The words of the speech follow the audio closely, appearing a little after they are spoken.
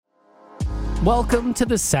Welcome to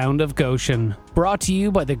the Sound of Goshen, brought to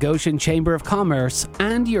you by the Goshen Chamber of Commerce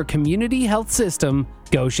and your community health system,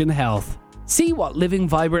 Goshen Health. See what living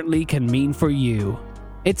vibrantly can mean for you.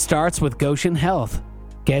 It starts with Goshen Health.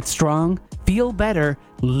 Get strong, feel better,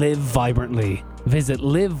 live vibrantly. Visit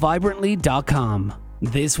livevibrantly.com.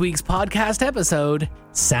 This week's podcast episode,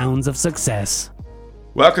 Sounds of Success.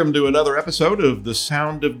 Welcome to another episode of The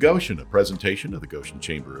Sound of Goshen, a presentation of the Goshen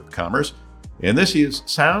Chamber of Commerce. And this is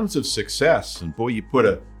Sounds of Success. And boy, you put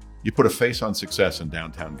a face on success in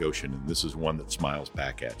downtown Goshen, and this is one that smiles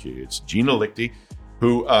back at you. It's Gina Lichty,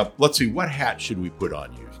 who, let's see, what hat should we put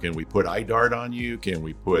on you? Can we put iDart on you? Can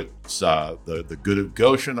we put the Good of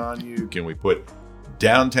Goshen on you? Can we put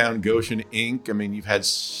Downtown Goshen Inc.? I mean, you've had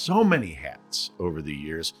so many hats over the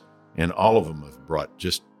years, and all of them have brought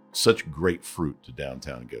just such great fruit to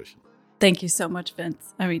downtown Goshen. Thank you so much,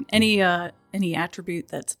 Vince. I mean, any attribute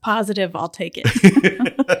that's positive, I'll take it.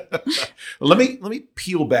 Let me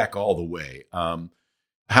peel back all the way.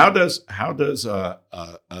 How does a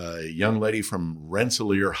young lady from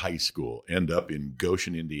Rensselaer High School end up in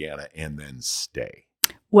Goshen, Indiana, and then stay?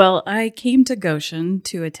 Well, I came to Goshen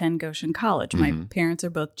to attend Goshen College. My parents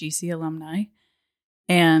are both GC alumni.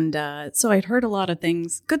 And so I'd heard a lot of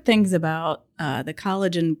good things about the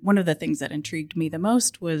college. And one of the things that intrigued me the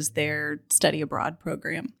most was their study abroad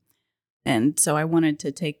program. And so I wanted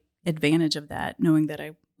to take advantage of that, knowing that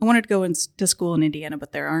I wanted to go to school in Indiana,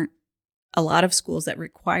 but there aren't a lot of schools that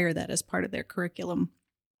require that as part of their curriculum.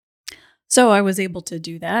 So I was able to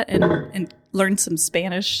do that and learn some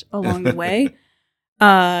Spanish along the way.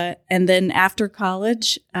 And then after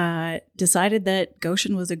college, decided that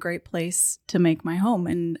Goshen was a great place to make my home.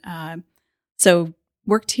 And so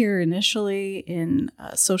worked here initially in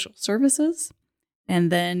social services.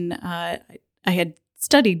 And then I had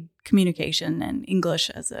studied communication and English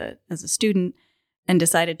as a student and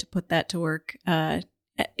decided to put that to work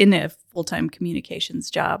in a full-time communications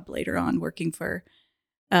job later on, working for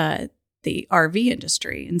the RV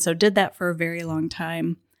industry. And so did that for a very long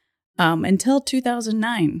time. Until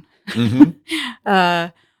 2009,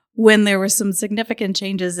 when there were some significant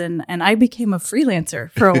changes and I became a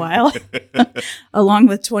freelancer for a while, along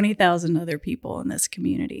with 20,000 other people in this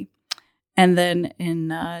community. And then in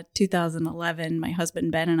 2011, my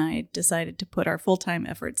husband Ben and I decided to put our full-time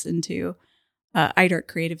efforts into iDart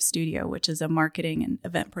Creative Studio, which is a marketing and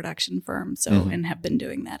event production firm. And have been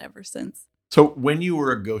doing that ever since. So when you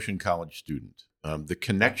were a Goshen College student, the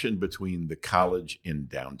connection between the college and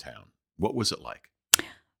downtown, what was it like?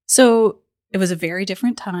 So it was a very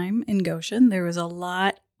different time in Goshen. There was a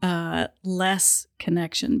lot less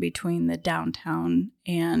connection between the downtown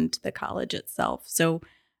and the college itself. So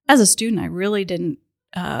as a student, I really didn't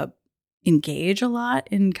engage a lot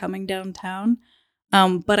in coming downtown.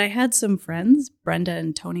 But I had some friends, Brenda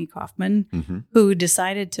and Tony Kaufman, who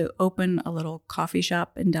decided to open a little coffee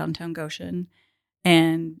shop in downtown Goshen.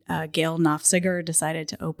 And Gail Nofziger decided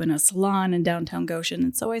to open a salon in downtown Goshen.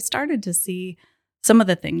 And so I started to see some of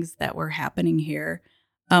the things that were happening here,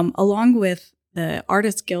 along with the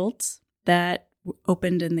Artist Guilds that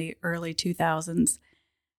opened in the early 2000s.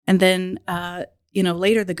 And then,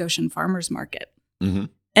 later the Goshen Farmers Market.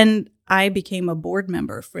 And I became a board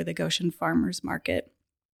member for the Goshen Farmers Market.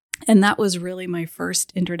 And that was really my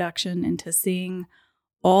first introduction into seeing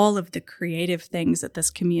all of the creative things that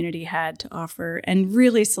this community had to offer, and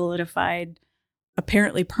really solidified,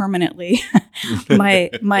 apparently permanently,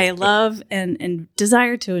 my love and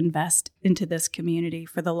desire to invest into this community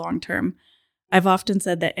for the long term. I've often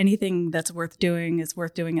said that anything that's worth doing is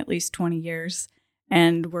worth doing at least 20 years.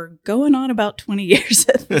 And we're going on about 20 years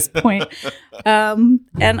at this point. And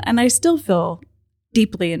I still feel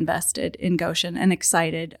deeply invested in Goshen and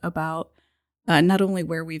excited about not only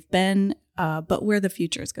where we've been, but where the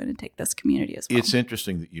future is going to take this community as well. It's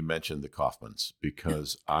interesting that you mentioned the Kaufmans,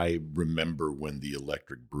 because I remember when the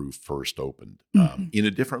Electric Brew first opened in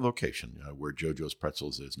a different location where JoJo's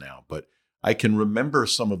Pretzels is now. But I can remember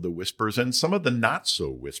some of the whispers and some of the not so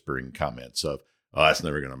whispering comments of, oh, that's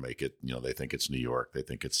never going to make it. They think it's New York. They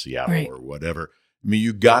think it's Seattle or whatever. I mean,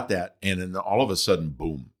 you got that. And then all of a sudden,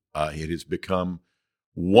 boom, it has become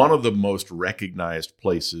one of the most recognized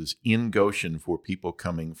places in Goshen for people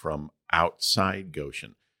coming from outside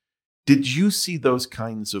Goshen. Did you see those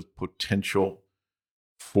kinds of potential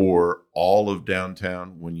for all of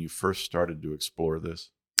downtown when you first started to explore this?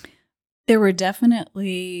 There were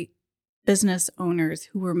definitely business owners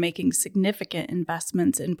who were making significant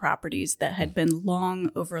investments in properties that had been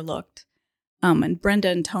long overlooked. And Brenda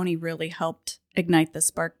and Tony really helped ignite the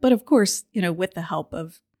spark. But of course, with the help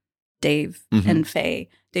of Dave and Faye,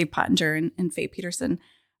 Dave Pottinger and Faye Peterson.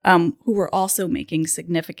 who were also making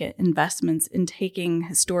significant investments in taking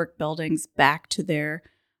historic buildings back to their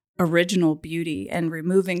original beauty and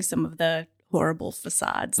removing some of the horrible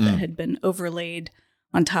facades that had been overlaid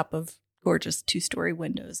on top of gorgeous 2-story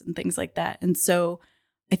windows and things like that. And so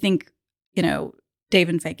I think, Dave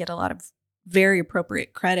and Faye get a lot of very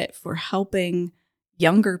appropriate credit for helping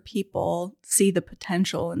younger people see the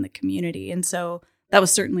potential in the community. And so that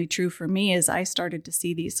was certainly true for me as I started to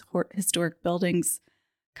see these historic buildings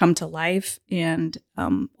come to life. And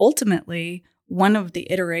ultimately, one of the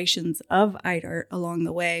iterations of iDart along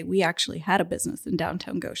the way, we actually had a business in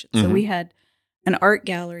downtown Goshen. So we had an art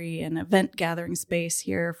gallery and event gathering space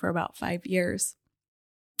here for about 5 years.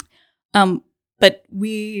 But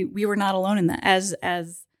we were not alone in that.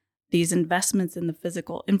 As these investments in the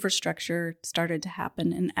physical infrastructure started to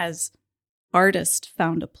happen, and as artists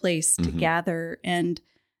found a place to gather and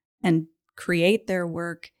create their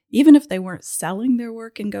work, even if they weren't selling their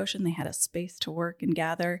work in Goshen, they had a space to work and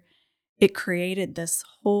gather. It created this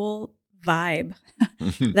whole vibe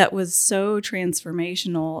that was so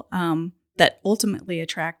transformational, that ultimately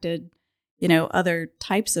attracted, other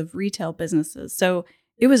types of retail businesses. So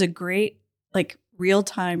it was a great,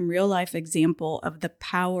 real-time, real-life example of the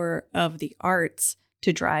power of the arts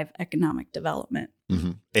to drive economic development.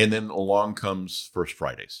 And then along comes First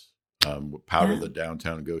Fridays, part of the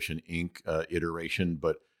Downtown Goshen Inc. Iteration,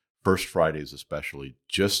 but First Fridays especially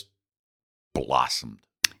just blossomed.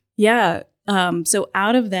 Yeah. So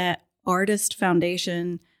out of that artist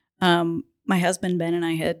foundation, my husband, Ben, and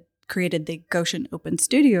I had created the Goshen Open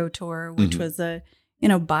Studio Tour, which was a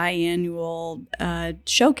biannual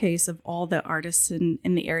showcase of all the artists in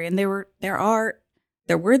the area. And there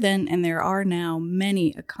were then and there are now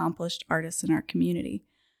many accomplished artists in our community.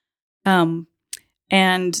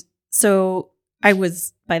 And so I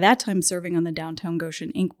was by that time serving on the Downtown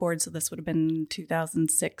Goshen Inc. board. So this would have been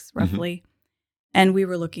 2006 roughly. And we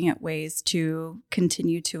were looking at ways to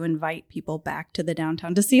continue to invite people back to the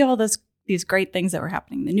downtown to see all these great things that were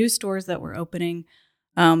happening, the new stores that were opening,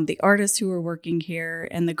 the artists who were working here,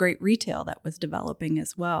 and the great retail that was developing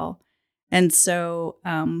as well. And so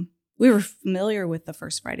we were familiar with the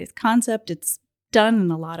First Fridays concept. It's done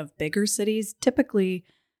in a lot of bigger cities, typically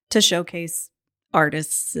to showcase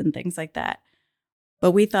artists and things like that.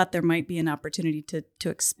 But we thought there might be an opportunity to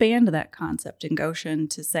expand that concept in Goshen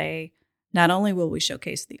to say, not only will we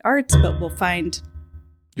showcase the arts, but we'll find...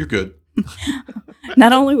 You're good.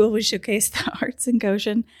 Not only will we showcase the arts in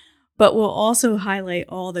Goshen, but we'll also highlight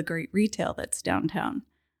all the great retail that's downtown.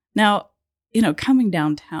 Now, coming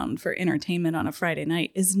downtown for entertainment on a Friday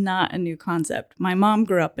night is not a new concept. My mom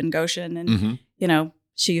grew up in Goshen and,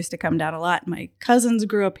 she used to come down a lot. My cousins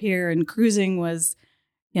grew up here, and cruising was,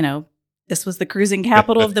 this was the cruising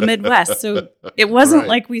capital of the Midwest. So it wasn't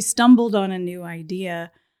like we stumbled on a new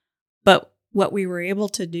idea, but what we were able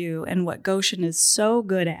to do and what Goshen is so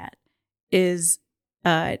good at is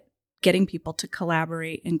getting people to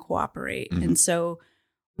collaborate and cooperate. And so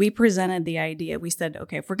we presented the idea. We said,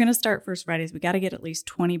 okay, if we're going to start First Fridays, we got to get at least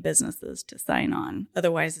 20 businesses to sign on.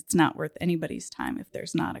 Otherwise, it's not worth anybody's time if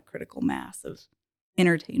there's not a critical mass of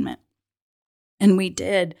entertainment. And we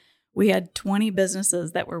did. We had 20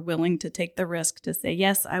 businesses that were willing to take the risk to say,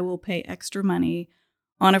 yes, I will pay extra money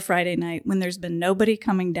on a Friday night when there's been nobody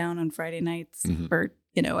coming down on Friday nights for,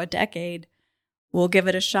 a decade. We'll give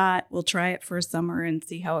it a shot. We'll try it for a summer and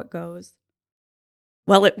see how it goes.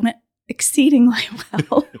 Well, it went exceedingly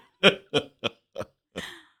well.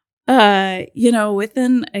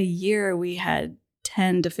 Within a year, we had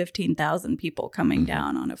 10 to 15,000 people coming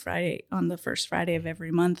down on the first Friday of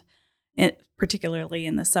every month, particularly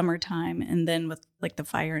in the summertime, and then with the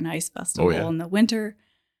Fire and Ice Festival in the winter.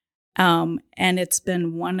 And it's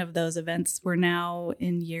been one of those events. We're now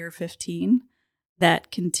in year 15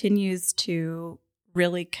 that continues to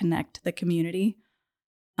really connect the community.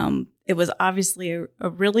 It was obviously a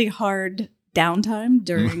really hard downtime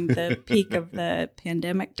during the peak of the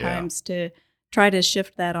pandemic times to try to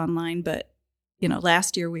shift that online. But,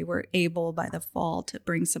 last year we were able by the fall to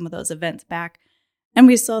bring some of those events back, and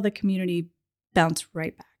we saw the community bounce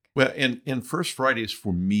right back. Well, and First Fridays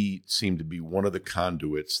for me seemed to be one of the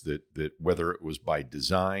conduits that whether it was by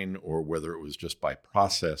design or whether it was just by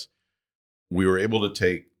process, we were able to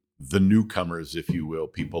take the newcomers, if you will,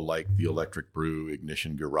 people like the Electric Brew,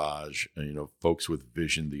 Ignition Garage, folks with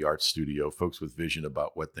vision, the art studio, folks with vision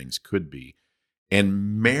about what things could be,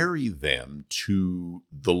 and marry them to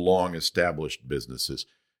the long-established businesses.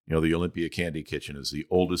 The Olympia Candy Kitchen is the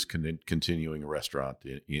oldest continuing restaurant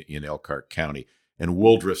in Elkhart County. And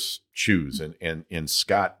Woodruff's Shoes and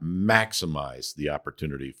Scott maximized the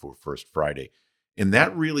opportunity for First Friday. And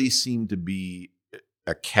that really seemed to be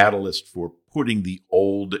a catalyst for putting the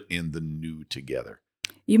old and the new together.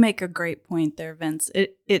 You make a great point there, Vince.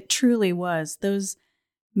 It truly was. Those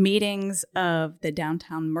meetings of the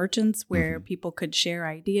downtown merchants where people could share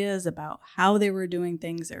ideas about how they were doing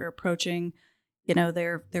things or approaching,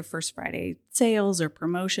 their first Friday sales or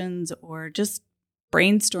promotions or just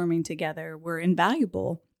brainstorming together were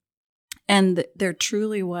invaluable. And there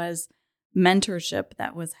truly was mentorship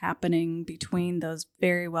that was happening between those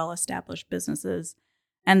very well-established businesses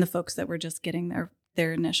and the folks that were just getting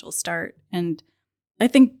their initial start. And I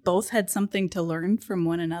think both had something to learn from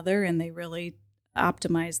one another, and they really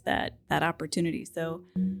optimized that opportunity. So,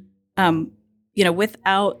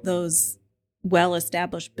 without those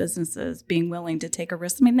well-established businesses being willing to take a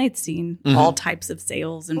risk, I mean, they'd seen all types of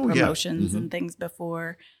sales and promotions and things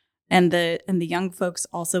before. And the young folks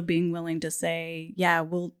also being willing to say, yeah,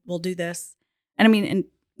 we'll do this. And I mean, and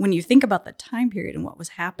when you think about the time period and what was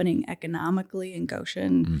happening economically in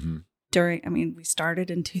Goshen we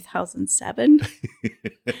started in 2007.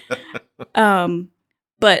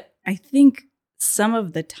 But I think some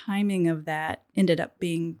of the timing of that ended up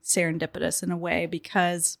being serendipitous in a way,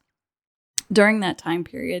 because during that time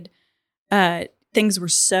period, things were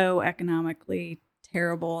so economically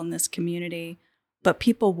terrible in this community, but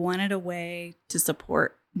people wanted a way to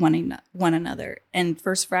support one another. And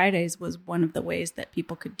First Fridays was one of the ways that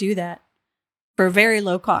people could do that for very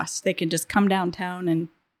low cost. They could just come downtown and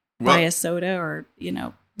buy a soda or,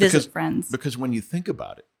 visit friends. Because when you think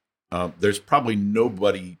about it, there's probably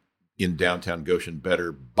nobody in downtown Goshen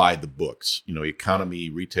better by the books,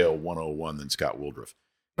 economy, retail 101 than Scott Woodruff.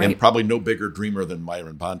 Right. And probably no bigger dreamer than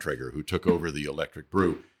Myron Bontrager, who took over the Electric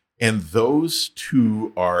Brew. And those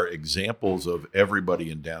two are examples of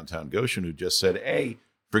everybody in downtown Goshen who just said, hey,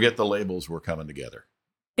 forget the labels, we're coming together.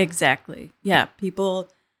 Exactly. Yeah. People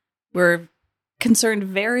were concerned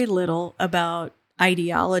very little about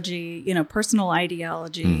ideology, personal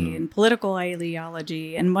ideology and political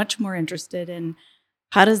ideology, and much more interested in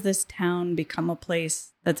how does this town become a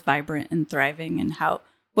place that's vibrant and thriving, and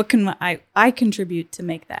what can I contribute to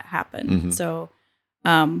make that happen? So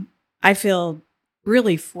I feel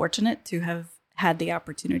really fortunate to have had the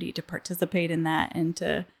opportunity to participate in that and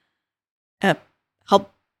to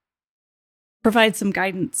help provide some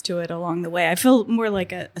guidance to it along the way. I feel more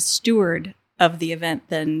like a steward of the event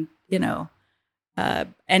than,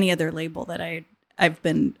 any other label that I've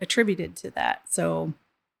been attributed to that. So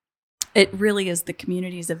it really is the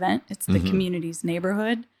community's event. It's the community's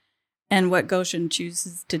neighborhood. And what Goshen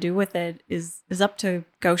chooses to do with it is up to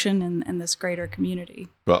Goshen and this greater community.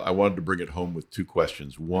 Well, I wanted to bring it home with two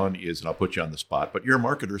questions. One is, and I'll put you on the spot, but you're a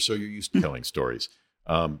marketer, so you're used to telling stories.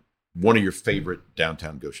 One of your favorite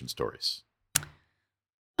downtown Goshen stories?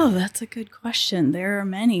 Oh, that's a good question. There are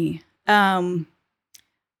many.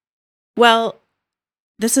 Well,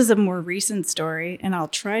 this is a more recent story, and I'll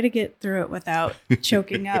try to get through it without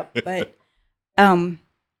choking up. But, in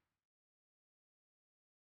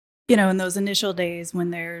those initial days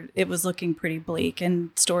when it was looking pretty bleak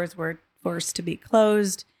and stores were forced to be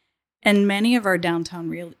closed, and many of our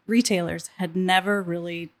downtown retailers had never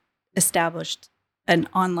really established an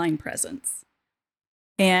online presence.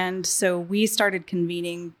 And so we started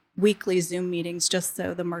convening weekly Zoom meetings just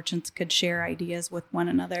so the merchants could share ideas with one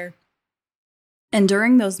another. And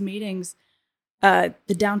during those meetings, the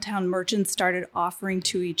downtown merchants started offering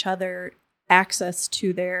to each other access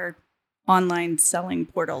to their online selling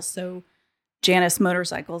portals. So Janus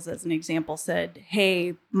Motorcycles, as an example, said,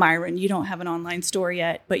 hey, Myron, you don't have an online store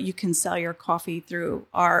yet, but you can sell your coffee through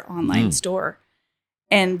our online store.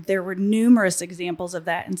 And there were numerous examples of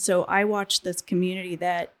that. And so I watched this community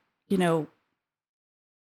that,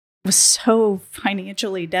 was so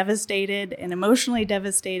financially devastated and emotionally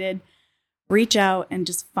devastated, reach out and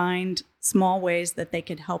just find small ways that they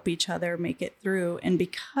could help each other make it through. And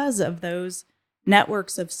because of those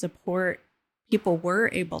networks of support, people were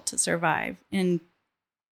able to survive. And,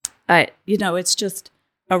 it's just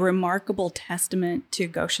a remarkable testament to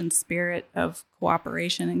Goshen's spirit of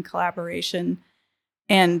cooperation and collaboration.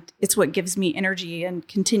 And it's what gives me energy and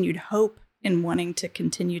continued hope in wanting to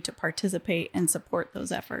continue to participate and support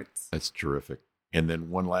those efforts. That's terrific. And then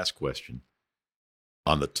one last question.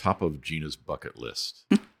 On the top of Gina's bucket list,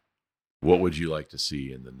 what would you like to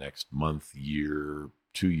see in the next month, year,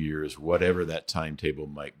 2 years, whatever that timetable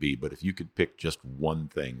might be? But if you could pick just one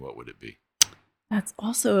thing, what would it be? That's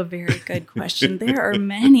also a very good question. There are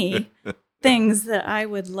many things that I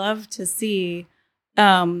would love to see.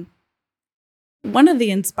 One of the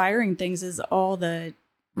inspiring things is all the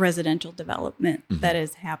residential development that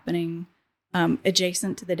is happening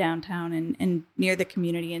adjacent to the downtown and near the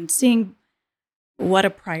community, and seeing what a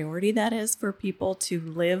priority that is for people to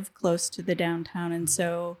live close to the downtown. And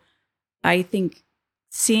so I think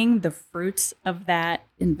seeing the fruits of that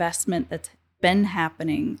investment that's been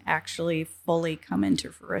happening actually fully come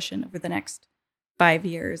into fruition over the next 5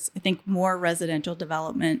 years, I think more residential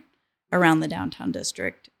development around the downtown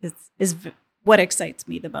district is what excites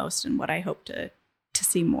me the most and what I hope to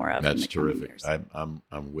see more of. That's in the coming terrific. years.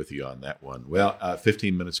 I'm with you on that one. Well,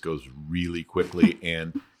 15 minutes goes really quickly,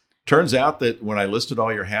 and turns out that when I listed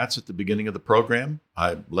all your hats at the beginning of the program,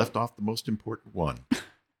 I left off the most important one.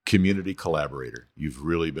 Community collaborator. You've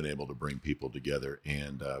really been able to bring people together,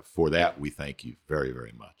 and for that, we thank you very,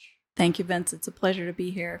 very much. Thank you, Vince. It's a pleasure to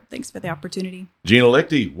be here. Thanks for the opportunity. Gina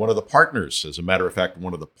Lichty, one of the partners, as a matter of fact,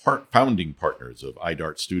 one of the founding partners of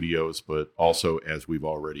iDart Studios, but also, as we've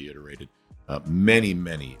already iterated, many,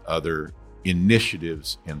 many other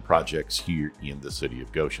initiatives and projects here in the city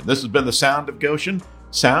of Goshen. This has been the Sound of Goshen,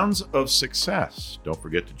 Sounds of Success. Don't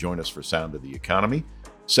forget to join us for Sound of the Economy,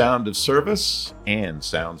 Sound of Service, and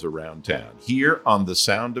Sounds Around Town. Here on the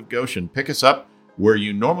Sound of Goshen, pick us up where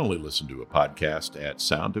you normally listen to a podcast at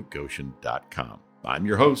soundofgoshen.com. I'm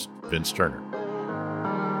your host, Vince Turner.